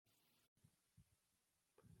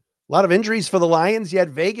A lot of injuries for the Lions, yet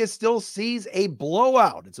Vegas still sees a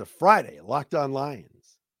blowout. It's a Friday at Locked On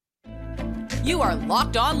Lions. You are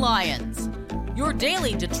Locked On Lions, your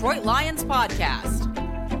daily Detroit Lions podcast.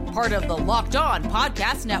 Part of the Locked On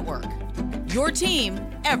Podcast Network, your team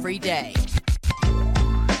every day.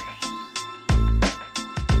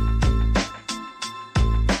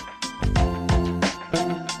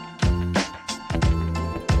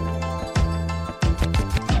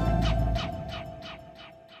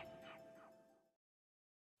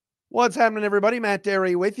 What's happening, everybody? Matt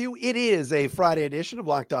Derry with you. It is a Friday edition of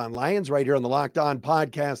Locked On Lions right here on the Locked On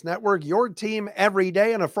Podcast Network. Your team every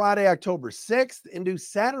day on a Friday, October 6th into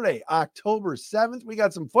Saturday, October 7th. We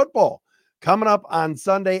got some football coming up on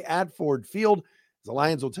Sunday at Ford Field. The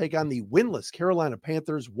Lions will take on the winless Carolina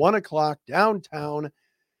Panthers, 1 o'clock downtown.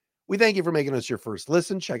 We thank you for making us your first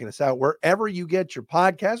listen, checking us out wherever you get your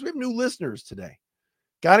podcast. We have new listeners today.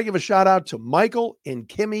 Got to give a shout out to Michael and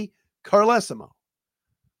Kimmy Carlesimo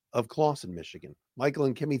of Clawson, Michigan. Michael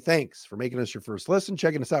and Kimmy, thanks for making us your first listen,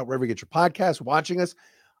 checking us out wherever you get your podcast, watching us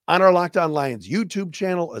on our Locked On Lions YouTube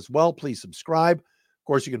channel as well. Please subscribe. Of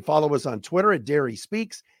course, you can follow us on Twitter at Derry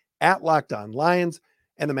Speaks, at Locked On Lions,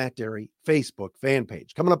 and the Matt Derry Facebook fan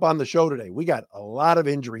page. Coming up on the show today, we got a lot of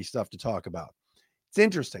injury stuff to talk about. It's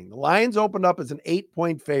interesting. The Lions opened up as an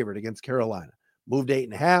 8-point favorite against Carolina, moved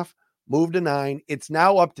 8.5, moved to 9. It's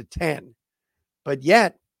now up to 10. But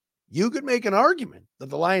yet, you could make an argument that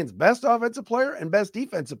the Lions' best offensive player and best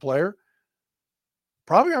defensive player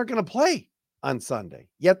probably aren't going to play on Sunday.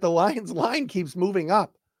 Yet the Lions line keeps moving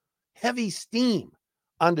up. Heavy steam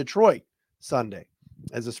on Detroit Sunday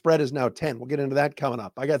as the spread is now 10. We'll get into that coming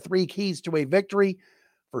up. I got 3 keys to a victory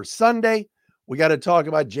for Sunday. We got to talk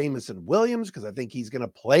about Jamison Williams because I think he's going to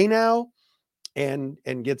play now and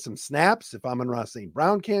get some snaps if Amon-Ra St.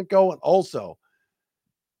 Brown can't go. And also,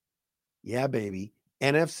 yeah, baby,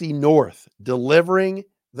 NFC North delivering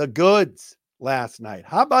the goods last night.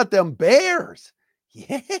 How about them Bears?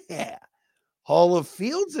 Yeah. Hall of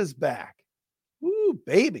Fields is back. Woo,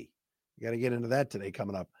 baby. You got to get into that today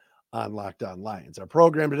coming up on Locked On Lions. Our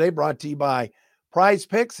program today brought to you by Prize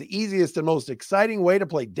Picks, the easiest and most exciting way to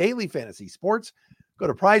play daily fantasy sports. Go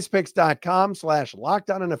to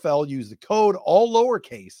prizepicks.com/LockedOnNFL. Use the code all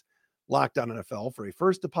lowercase LockedOnNFL for a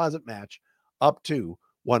first deposit match up to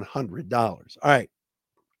 $100. All right.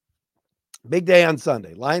 Big day on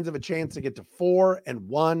Sunday. Lions have a chance to get to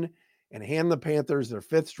 4-1 and hand the Panthers their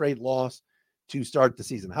 5th straight loss to start the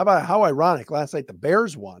season. How ironic. Last night, the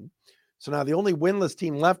Bears won. So now the only winless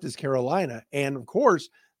team left is Carolina. And of course,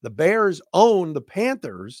 the Bears own the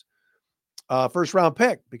Panthers first round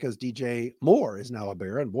pick because DJ Moore is now a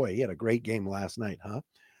Bear. And boy, he had a great game last night, huh?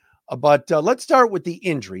 But let's start with the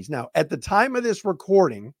injuries. Now, at the time of this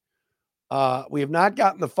recording, we have not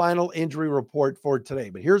gotten the final injury report for today,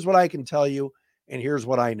 but here's what I can tell you, and here's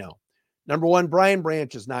what I know. Number one, Brian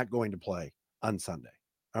Branch is not going to play on Sunday.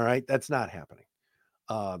 All right, that's not happening.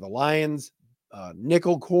 The Lions,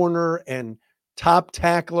 nickel corner and top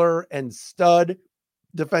tackler and stud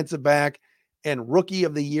defensive back and rookie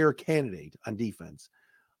of the year candidate on defense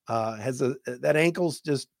that ankle's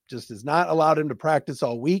just has not allowed him to practice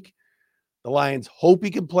all week. The Lions hope he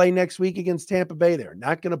can play next week against Tampa Bay. They're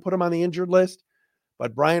not going to put him on the injured list,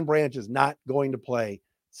 but Brian Branch is not going to play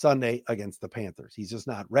Sunday against the Panthers. He's just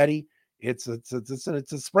not ready. It's a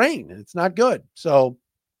sprain, and it's not good. So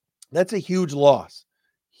that's a huge loss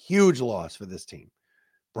for this team.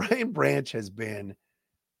 Brian Branch has been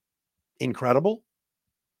incredible,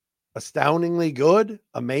 astoundingly good,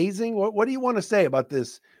 amazing. What do you want to say about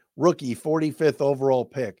this rookie 45th overall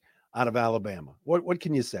pick out of Alabama? What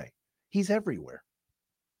can you say? He's everywhere.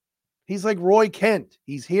 He's like Roy Kent.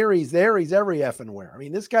 He's here, he's there, he's every effing where. I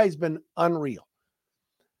mean, this guy's been unreal.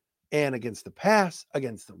 And against the pass,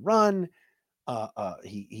 against the run,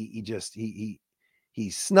 he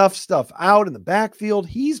snuffs stuff out in the backfield.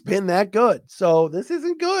 He's been that good. So this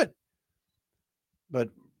isn't good. But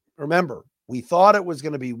remember, we thought it was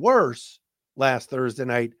going to be worse last Thursday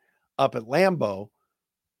night up at Lambeau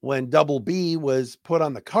when Double B was put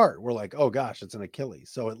on the cart. We're like, oh gosh, it's an Achilles.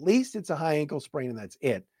 So at least it's a high ankle sprain and that's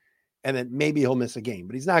it. And then maybe he'll miss a game,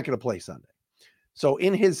 but he's not going to play Sunday. So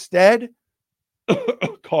in his stead,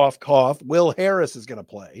 cough, cough, Will Harris is going to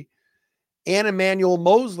play. And Emmanuel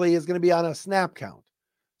Mosley is going to be on a snap count.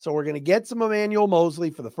 So we're going to get some Emmanuel Mosley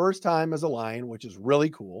for the first time as a Lion, which is really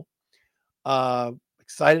cool.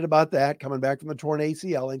 Excited about that. Coming back from the torn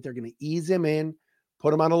ACL. I think they're going to ease him in,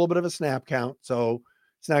 put him on a little bit of a snap count. So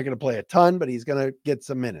he's not going to play a ton, but he's going to get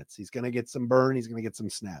some minutes. He's going to get some burn. He's going to get some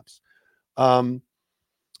snaps.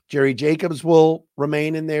 Jerry Jacobs will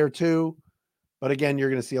remain in there too. But again, you're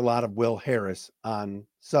going to see a lot of Will Harris on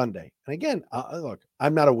Sunday. And again, look,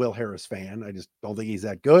 I'm not a Will Harris fan. I just don't think he's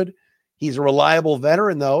that good. He's a reliable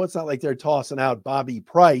veteran, though. It's not like they're tossing out Bobby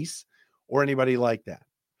Price or anybody like that,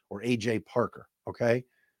 or A.J. Parker, okay?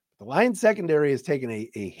 The Lions secondary has taken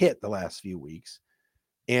a hit the last few weeks,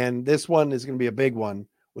 and this one is going to be a big one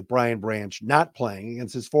with Brian Branch not playing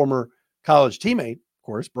against his former college teammate, of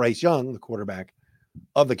course, Bryce Young, the quarterback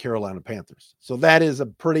of the Carolina Panthers. So that is a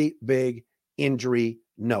pretty big injury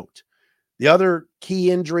note. The other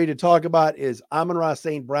key injury to talk about is Amon-Ra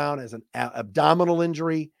St. Brown has an abdominal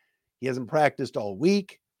injury. He hasn't practiced all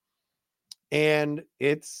week, and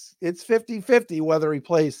it's 50-50 whether he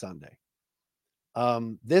plays Sunday.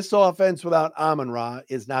 This offense without Amon-Ra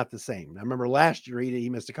is not the same. I remember last year he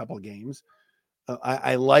missed a couple of games.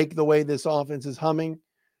 I like the way this offense is humming.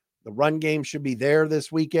 The run game should be there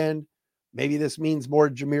this weekend. Maybe this means more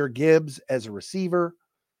Jahmyr Gibbs as a receiver,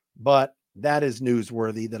 but that is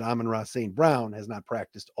newsworthy that Amon-Ra St. Brown has not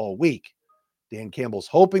practiced all week. Dan Campbell's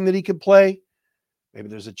hoping that he could play. Maybe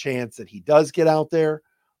there's a chance that he does get out there,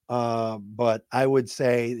 but I would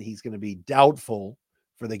say that he's going to be doubtful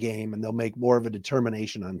for the game, and they'll make more of a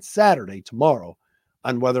determination on Saturday, tomorrow,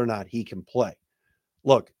 on whether or not he can play.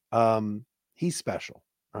 Look, he's special,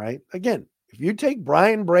 all right? Again, if you take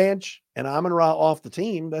Brian Branch and Amon-Ra off the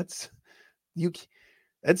team, it's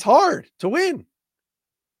hard to win.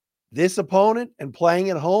 This opponent and playing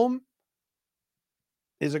at home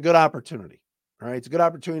is a good opportunity. All right, it's a good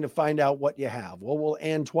opportunity to find out what you have. What will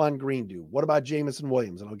Antoine Green do? What about Jamison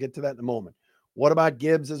Williams? And I'll get to that in a moment. What about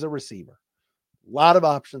Gibbs as a receiver? A lot of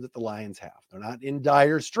options that the Lions have. They're not in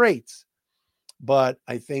dire straits, but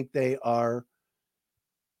I think it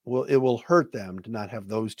will hurt them to not have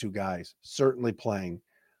those two guys certainly playing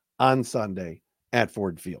on Sunday at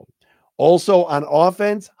Ford Field. Also on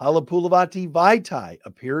offense, Halapoulivaati Vaitai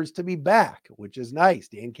appears to be back, which is nice.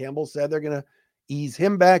 Dan Campbell said they're going to ease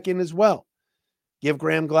him back in as well. Give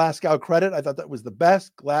Graham Glasgow credit. I thought that was the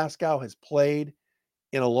best Glasgow has played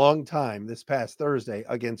in a long time this past Thursday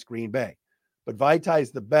against Green Bay. But Vaitai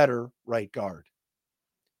is the better right guard.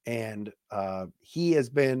 And he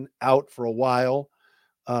has been out for a while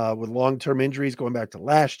with long-term injuries going back to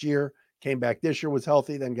last year. Came back this year, was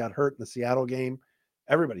healthy, then got hurt in the Seattle game.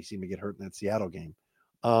 Everybody seemed to get hurt in that Seattle game.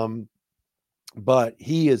 But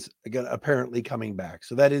he is apparently coming back.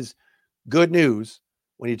 So that is good news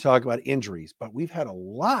when you talk about injuries. But we've had a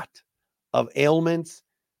lot of ailments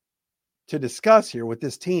to discuss here with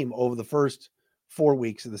this team over the first 4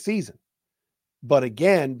 weeks of the season. But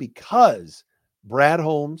again, because Brad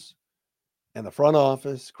Holmes and the front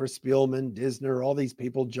office, Chris Spielman, Disner, all these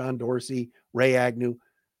people, John Dorsey, Ray Agnew,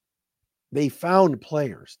 they found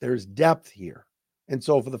players. There's depth here. And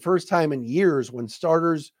so for the first time in years, when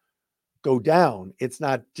starters go down, it's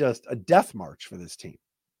not just a death march for this team.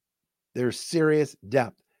 There's serious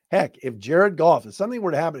depth. Heck, if something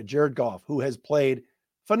were to happen to Jared Goff, who has played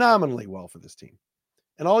phenomenally well for this team,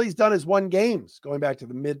 and all he's done is won games going back to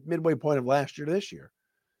the midway point of last year to this year,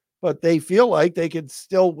 but they feel like they could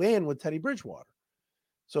still win with Teddy Bridgewater.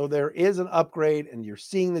 So there is an upgrade, and you're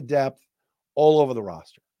seeing the depth all over the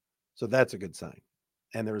roster. So that's a good sign.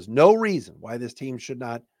 And there is no reason why this team should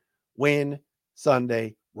not win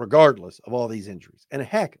Sunday, regardless of all these injuries. And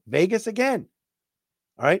heck, Vegas again.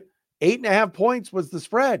 All right. 8.5 points was the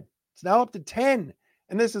spread. It's now up to 10.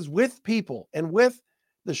 And this is with people and with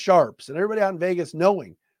the sharps and everybody out in Vegas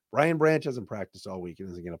knowing Brian Branch hasn't practiced all week and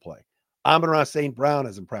isn't going to play. Amon-Ra St. Brown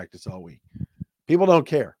hasn't practiced all week. People don't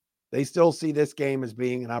care. They still see this game as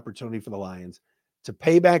being an opportunity for the Lions to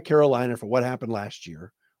pay back Carolina for what happened last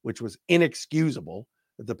year, which was inexcusable,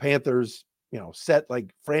 that the Panthers, set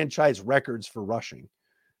like franchise records for rushing.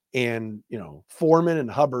 And, Foreman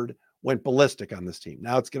and Hubbard went ballistic on this team.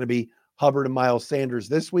 Now it's going to be Hubbard and Miles Sanders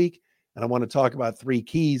this week. And I want to talk about 3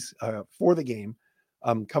 keys for the game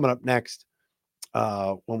coming up next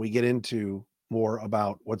when we get into more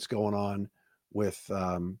about what's going on with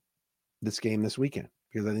this game this weekend,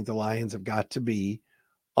 because I think the Lions have got to be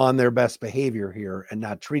on their best behavior here and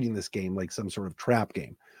not treating this game like some sort of trap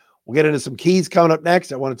game. We'll get into some keys coming up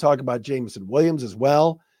next. I want to talk about Jamison Williams as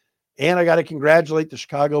well. And I got to congratulate the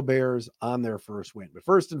Chicago Bears on their first win. But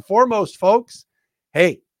first and foremost, folks,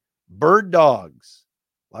 hey, Bird Dogs.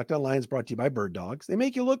 Locked On Lions brought to you by Bird Dogs. They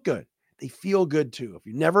make you look good. They feel good too. If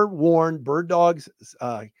you've never worn Bird Dogs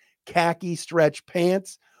khaki stretch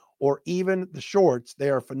pants or even the shorts,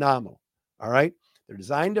 they are phenomenal. All right. They're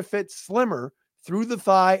designed to fit slimmer through the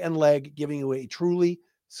thigh and leg, giving you a truly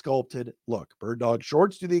sculpted look. Bird Dog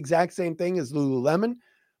shorts do the exact same thing as Lululemon,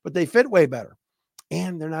 but they fit way better.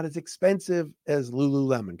 And they're not as expensive as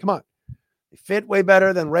Lululemon. Come on. They fit way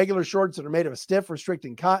better than regular shorts that are made of a stiff,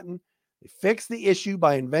 restricting cotton. They fixed the issue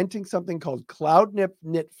by inventing something called cloud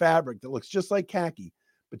knit fabric that looks just like khaki,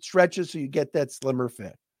 but stretches so you get that slimmer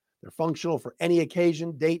fit. They're functional for any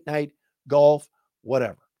occasion, date night, golf,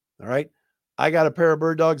 whatever. All right. I got a pair of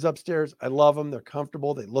Bird Dogs upstairs. I love them. They're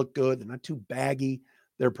comfortable. They look good. They're not too baggy.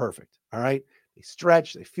 They're perfect. All right. They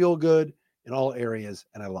stretch. They feel good in all areas,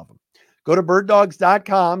 and I love them. Go to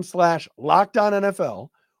birddogs.com/LockedOnNFL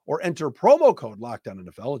or enter promo code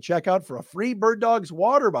LockedOnNFL to check out for a free Bird Dogs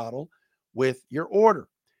water bottle with your order.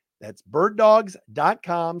 That's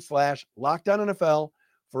birddogs.com/LockedOnNFL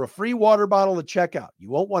for a free water bottle to check out. You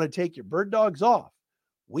won't want to take your Bird Dogs off.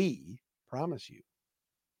 We promise you.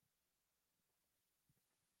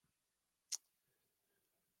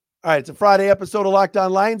 All right, it's a Friday episode of Locked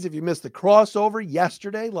On Lions. If you missed the crossover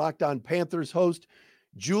yesterday, Locked On Panthers host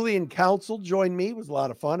Julian Council joined me. It was a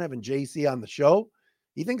lot of fun having JC on the show.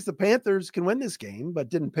 He thinks the Panthers can win this game, but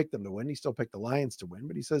didn't pick them to win. He still picked the Lions to win,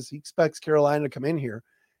 but he says he expects Carolina to come in here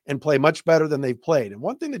and play much better than they've played. And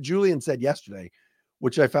one thing that Julian said yesterday,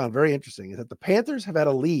 which I found very interesting, is that the Panthers have had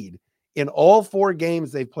a lead in all 4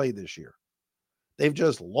 games they've played this year. They've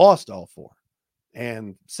just lost all 4.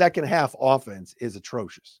 And second half offense is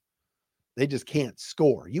atrocious. They just can't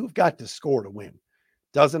score. You've got to score to win.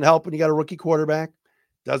 Doesn't help when you got a rookie quarterback.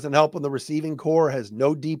 Doesn't help when the receiving core has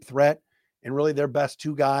no deep threat. And really their best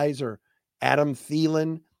 2 guys are Adam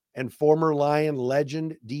Thielen and former Lion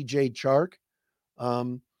legend DJ Chark.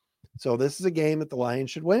 So this is a game that the Lions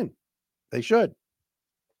should win. They should.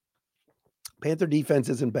 Panther defense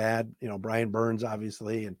isn't bad. You know, Brian Burns,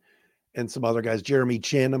 obviously, and some other guys. Jeremy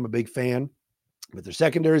Chin, I'm a big fan. But their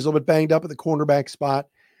secondary is a little bit banged up at the cornerback spot.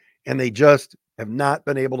 And they just have not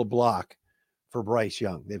been able to block for Bryce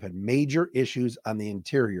Young. They've had major issues on the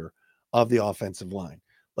interior of the offensive line.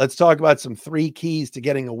 Let's talk about some 3 keys to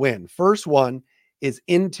getting a win. First one is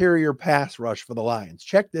interior pass rush for the Lions.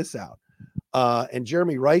 Check this out. And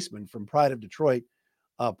Jeremy Reisman from Pride of Detroit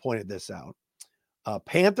pointed this out.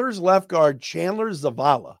 Panthers left guard Chandler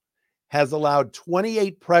Zavala has allowed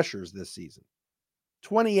 28 pressures this season.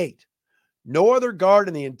 28. No other guard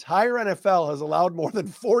in the entire NFL has allowed more than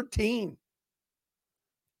 14.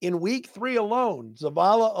 In week 3 alone,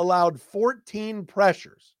 Zavala allowed 14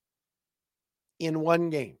 pressures in one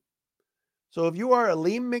game. So if you are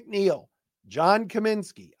Aleem McNeil, John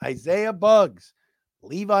Kaminsky, Isaiah Buggs,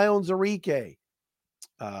 Levi Onwuzurike,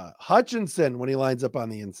 Hutchinson when he lines up on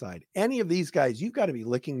the inside, any of these guys, you've got to be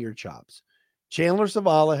licking your chops. Chandler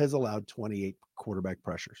Zavala has allowed 28 quarterback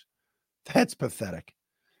pressures. That's pathetic.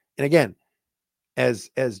 And again,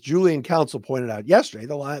 as Julian Council pointed out yesterday,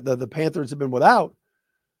 the Panthers have been without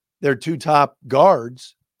their 2 top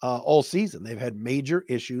guards all season. They've had major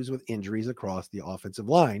issues with injuries across the offensive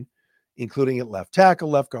line, including at left tackle,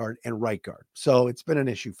 left guard, and right guard. So it's been an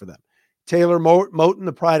issue for them. Taylor Moton,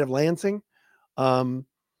 the pride of Lansing,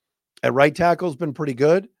 at right tackle has been pretty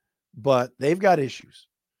good, but they've got issues.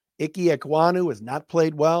 Ike Ekwonu has not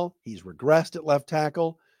played well. He's regressed at left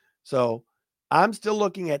tackle. So I'm still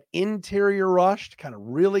looking at interior rush to kind of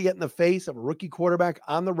really get in the face of a rookie quarterback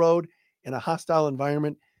on the road in a hostile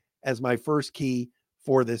environment as my first key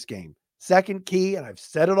for this game. Second key, and I've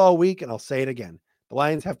said it all week and I'll say it again, the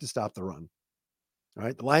Lions have to stop the run. All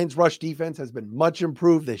right. The Lions rush defense has been much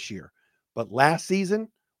improved this year, but last season,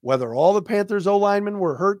 whether all the Panthers O-linemen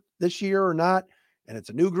were hurt this year or not, and it's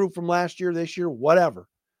a new group from last year, this year, whatever.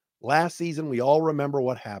 Last season, we all remember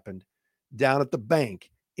what happened down at the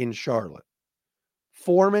bank in Charlotte.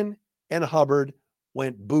 Foreman and Hubbard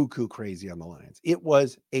went buku crazy on the Lions. It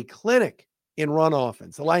was a clinic in run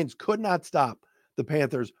offense. The Lions could not stop the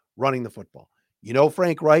Panthers running the football. You know,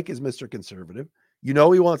 Frank Reich is Mr. Conservative. You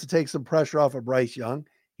know, he wants to take some pressure off of Bryce Young.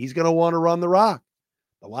 He's going to want to run the rock.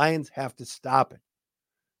 The Lions have to stop it.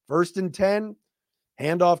 1st and 10,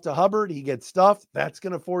 handoff to Hubbard. He gets stuffed. That's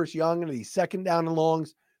going to force Young into these 2nd down and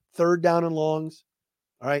longs, 3rd down and longs.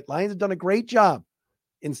 All right. Lions have done a great job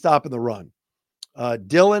in stopping the run.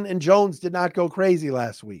 Dillon and Jones did not go crazy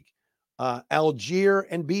last week. Algier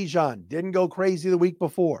and Bijan didn't go crazy the week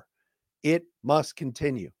before. It must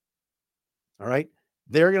continue. All right.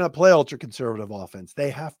 They're going to play ultra-conservative offense. They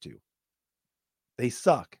have to. They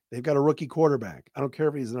suck. They've got a rookie quarterback. I don't care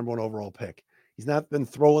if he's the number 1 overall pick. He's not been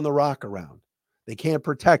throwing the rock around. They can't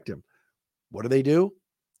protect him. What do?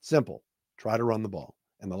 Simple. Try to run the ball.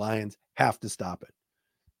 And the Lions have to stop it.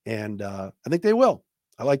 And I think they will.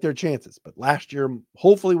 I like their chances. But last year,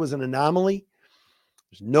 hopefully, was an anomaly.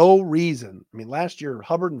 There's no reason. I mean, last year,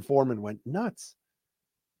 Hubbard and Foreman went nuts.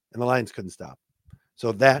 And the Lions couldn't stop.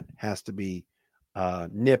 So that has to be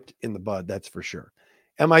nipped in the bud. That's for sure.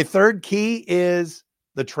 And my third key is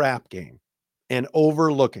the trap game. and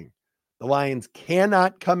overlooking. The Lions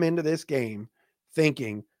cannot come into this game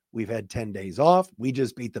thinking we've had 10 days off. We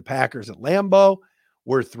just beat the Packers at Lambeau.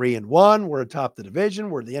 We're 3-1. We're atop the division.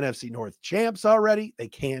 We're the NFC North champs already. They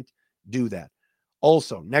can't do that.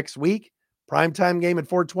 Also, next week, primetime game at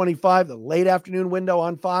 4:25, the late afternoon window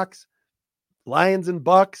on Fox. Lions and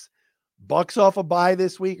Bucks. Bucks off a bye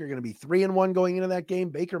this week are going to be 3-1 going into that game.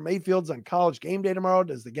 Baker Mayfield's on College game day tomorrow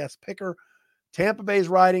as the guest picker. Tampa Bay's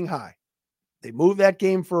riding high. They moved that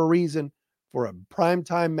game for a reason, for a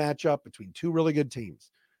primetime matchup between two really good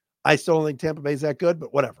teams. I still don't think Tampa Bay's that good,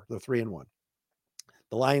 but whatever. They're 3-1.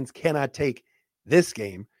 The Lions cannot take this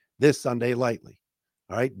game this Sunday lightly.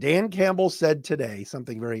 All right. Dan Campbell said today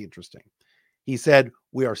something very interesting. He said,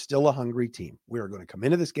 we are still a hungry team. We are going to come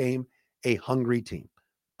into this game a hungry team.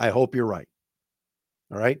 I hope you're right.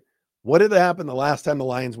 All right. What did happen the last time the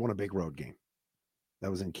Lions won a big road game?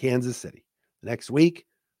 That was in Kansas City. The next week,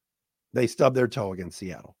 they stubbed their toe against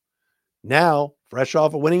Seattle. Now, fresh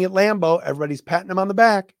off of winning at Lambeau, everybody's patting them on the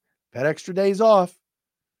back. Had extra days off.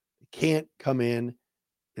 They can't come in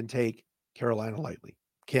and take Carolina lightly.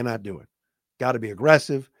 Cannot do it. Got to be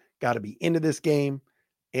aggressive. Got to be into this game.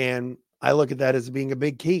 And I look at that as being a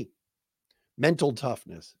big key. Mental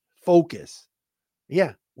toughness, focus.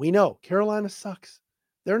 Yeah, we know Carolina sucks.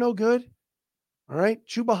 They're no good. All right.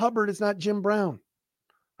 Chuba Hubbard is not Jim Brown.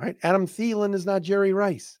 All right. Adam Thielen is not Jerry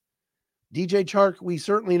Rice. DJ Chark, we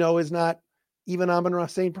certainly know, is not even Amon-Ra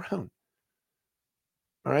St. Brown.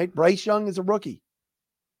 All right. Bryce Young is a rookie.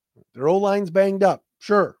 Their O-line's banged up.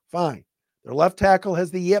 Sure. Fine. Their left tackle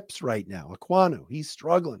has the yips right now. Aquanu, he's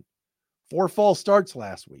struggling. 4 false starts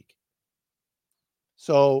last week.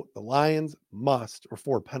 So the Lions must, or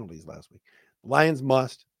 4 penalties last week. The Lions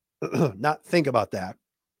must not think about that.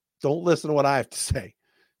 Don't listen to what I have to say.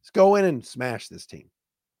 Just go in and smash this team.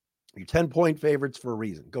 You're 10-point favorites for a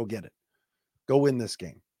reason. Go get it. Go win this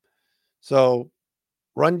game. So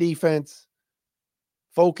run defense,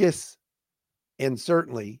 focus, and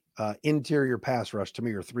certainly interior pass rush to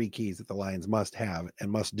me are 3 keys that the Lions must have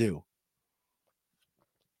and must do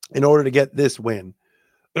in order to get this win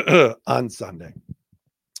on Sunday.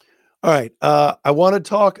 All right. I want to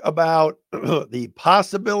talk about the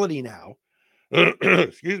possibility now,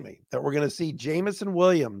 excuse me, that we're going to see Jameson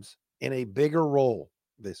Williams in a bigger role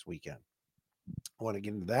this weekend. I want to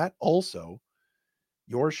get into that. Also,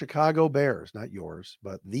 your Chicago Bears, not yours,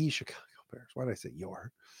 but the Chicago Bears. Why did I say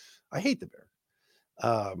your? I hate the Bears.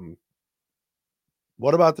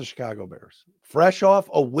 What about the Chicago Bears? Fresh off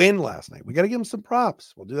a win last night. We got to give them some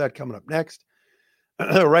props. We'll do that coming up next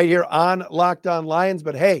right here on Locked On Lions.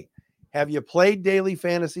 But hey, have you played daily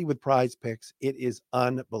fantasy with Prize Picks? It is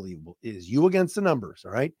unbelievable. It is you against the numbers,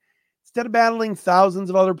 all right? Instead of battling thousands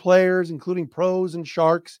of other players, including pros and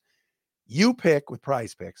sharks, you pick with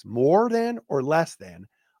Prize Picks more than or less than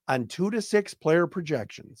on 2 to 6 player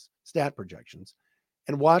projections, stat projections,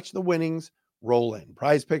 and watch the winnings roll in.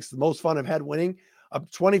 Prize Picks, the most fun I've had winning, up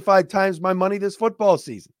 25 times my money this football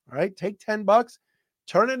season. All right, take $10,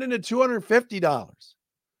 turn it into $250,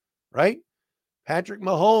 right? Patrick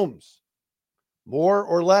Mahomes, more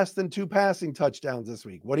or less than 2 passing touchdowns this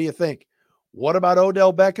week. What do you think? What about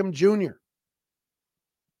Odell Beckham Jr.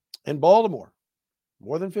 in Baltimore?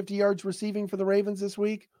 More than 50 yards receiving for the Ravens this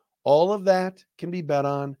week. All of that can be bet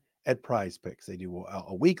on at Prize Picks. They do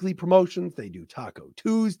a weekly promotions. They do Taco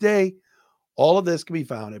Tuesday. All of this can be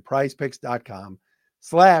found at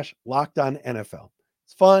prizepicks.com/LockedOnNFL.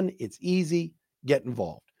 It's fun. It's easy. Get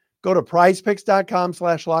involved. Go to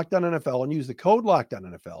prizepicks.com/LockedOnNFL and use the code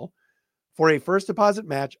LockedOnNFL for a first deposit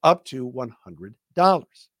match up to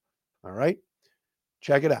 $100. All right.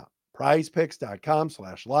 Check it out.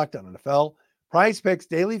 prizepicks.com/LockedOnNFL. Prize Picks,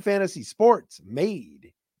 daily fantasy sports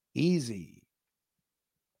made easy.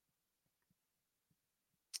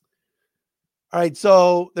 All right,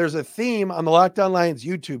 so there's a theme on the Locked On Lions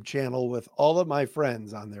YouTube channel with all of my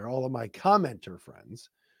friends on there, all of my commenter friends,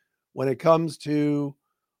 when it comes to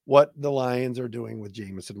what the Lions are doing with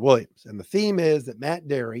Jameson Williams. And the theme is that Matt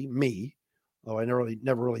Derry, me, though I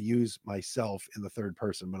never really use myself in the third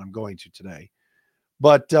person, but I'm going to today.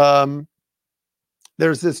 But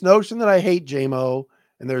there's this notion that I hate JMO,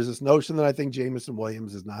 and there's this notion that I think Jameson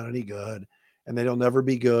Williams is not any good, and that he'll never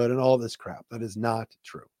be good, and all this crap. That is not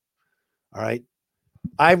true. All right.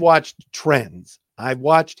 I've watched trends. I've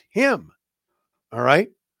watched him. All right.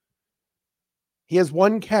 He has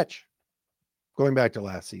 1 catch going back to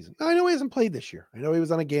last season. I know he hasn't played this year. I know he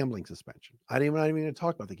was on a gambling suspension. I'm not even going to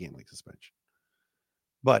talk about the gambling suspension.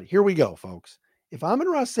 But here we go, folks. If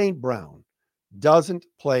Amon-Ra St. Brown doesn't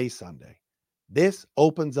play Sunday, this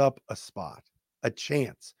opens up a spot, a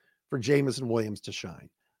chance for Jameson Williams to shine.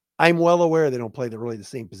 I'm well aware they don't play really the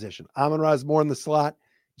same position. Amon-Ra is more in the slot.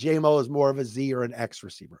 J-Mo is more of a Z or an X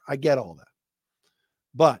receiver. I get all that.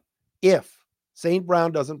 But if St.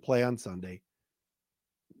 Brown doesn't play on Sunday,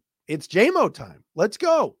 it's J-Mo time. Let's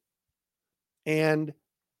go. And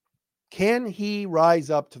can he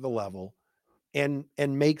rise up to the level and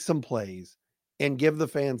make some plays and give the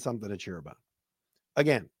fans something to cheer about?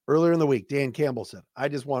 Again, earlier in the week, Dan Campbell said, I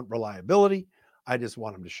just want reliability. I just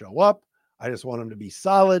want him to show up. I just want him to be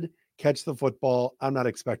solid, catch the football. I'm not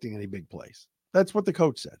expecting any big plays. That's what the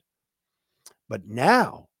coach said. But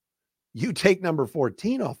now you take number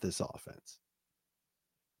 14 off this offense.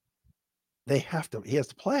 He has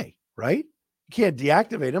to play, right? You can't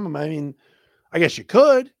deactivate him. I mean, I guess you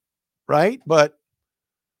could, right? But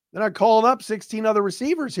they're not calling up 16 other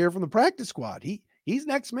receivers here from the practice squad. He's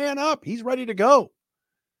next man up. He's ready to go.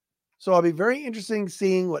 So I'll be very interested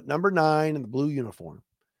seeing what number 9 in the blue uniform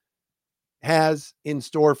has in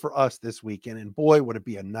store for us this weekend. And boy, would it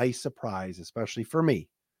be a nice surprise, especially for me,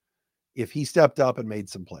 if he stepped up and made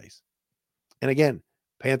some plays. And again,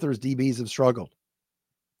 Panthers DBs have struggled.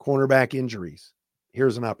 Cornerback injuries.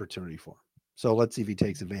 Here's an opportunity for him. So let's see if he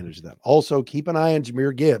takes advantage of that. Also, keep an eye on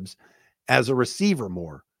Jahmyr Gibbs as a receiver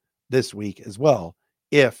more this week as well,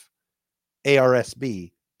 if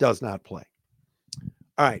ARSB does not play.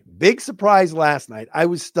 All right, big surprise last night. I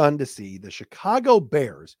was stunned to see the Chicago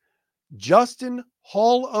Bears, Justin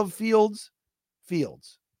Hall of Fields,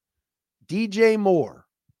 DJ Moore,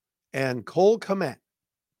 and Cole Kmet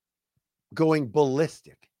going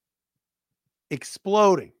ballistic,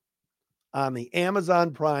 exploding on the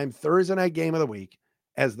Amazon Prime Thursday night game of the week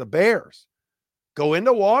as the Bears go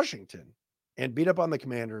into Washington and beat up on the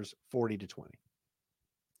Commanders 40-20.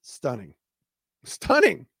 Stunning.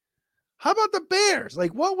 How about the Bears?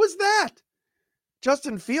 Like, what was that?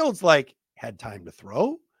 Justin Fields, had time to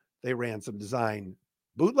throw. They ran some design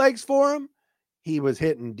bootlegs for him. He was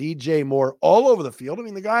hitting DJ Moore all over the field. I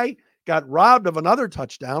mean, the guy got robbed of another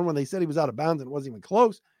touchdown when they said he was out of bounds and it wasn't even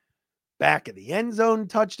close. Back of the end zone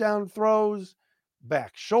touchdown throws,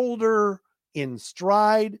 back shoulder, in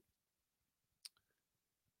stride.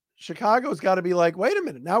 Chicago's got to be like, wait a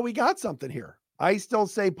minute, now we got something here. I still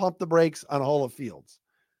say pump the brakes on Hall of Fields.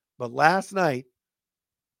 But last night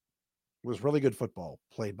was really good football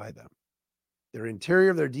played by them. Their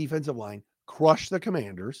interior of their defensive line crushed the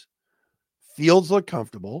Commanders. Fields looked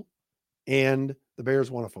comfortable, and the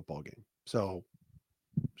Bears won a football game. So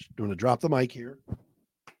I'm going to drop the mic here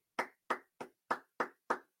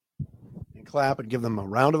and clap and give them a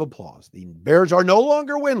round of applause. The Bears are no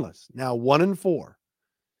longer winless, now 1-4,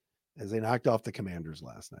 as they knocked off the Commanders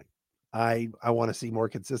last night. I want to see more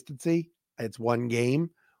consistency. It's one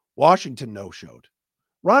game. Washington no-showed.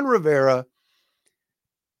 Ron Rivera,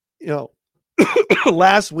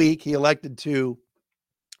 last week he elected to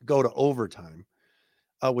go to overtime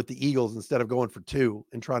with the Eagles instead of going for 2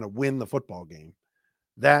 and trying to win the football game.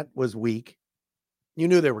 That was weak. You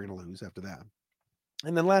knew they were going to lose after that.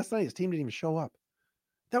 And then last night his team didn't even show up.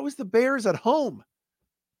 That was the Bears at home.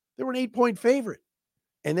 They were an 8-point favorite,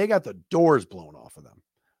 and they got the doors blown off of them.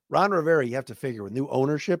 Ron Rivera, you have to figure, with new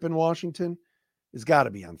ownership in Washington, has got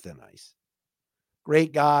to be on thin ice.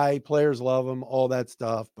 Great guy, players love him, all that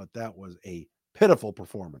stuff, but that was a pitiful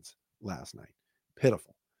performance last night.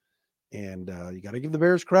 Pitiful. And you got to give the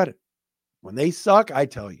Bears credit. When they suck, I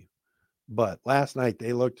tell you. But last night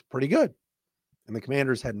they looked pretty good, and the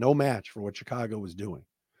Commanders had no match for what Chicago was doing.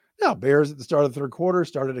 Now, Bears at the start of the third quarter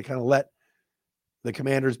started to kind of let the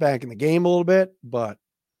Commanders back in the game a little bit, but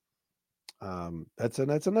that's a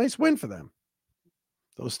nice win for them.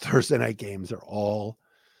 Those Thursday night games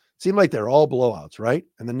seem like they're all blowouts, right?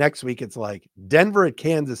 And the next week it's like Denver at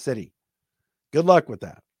Kansas City. Good luck with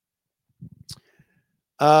that.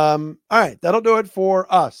 All right, that'll do it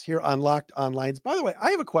for us here on Locked On Lions. By the way,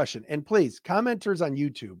 I have a question, and please, commenters on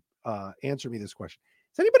YouTube, answer me this question.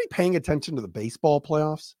 Is anybody paying attention to the baseball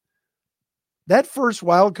playoffs? That first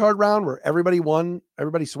wild card round where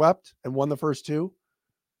everybody swept and won the first 2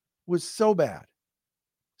 was so bad.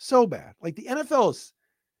 So bad. Like the NFL is,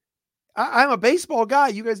 I'm a baseball guy.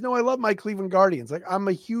 You guys know I love my Cleveland Guardians. Like, I'm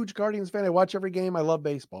a huge Guardians fan. I watch every game. I love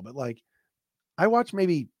baseball, but I watch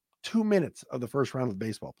maybe 2 minutes of the first round of the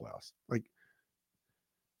baseball playoffs. Like,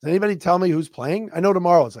 does anybody tell me who's playing? I know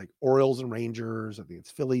tomorrow it's like Orioles and Rangers. I think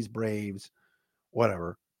it's Phillies, Braves,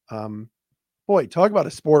 whatever. Boy, talk about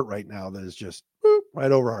a sport right now that is just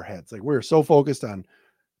right over our heads. Like, we're so focused on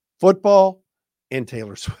football and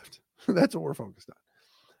Taylor Swift. That's what we're focused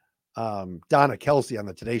on. Donna Kelsey on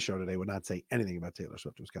the Today Show today would not say anything about Taylor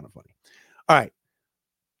Swift. It was kind of funny. All right.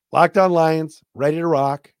 Locked On Lions, ready to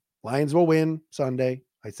rock. Lions will win Sunday.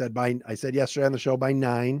 I said yesterday on the show by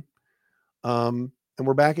 9. And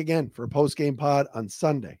we're back again for a post-game pod on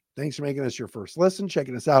Sunday. Thanks for making us your first listen,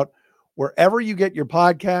 checking us out wherever you get your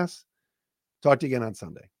podcasts. Talk to you again on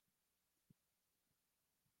Sunday.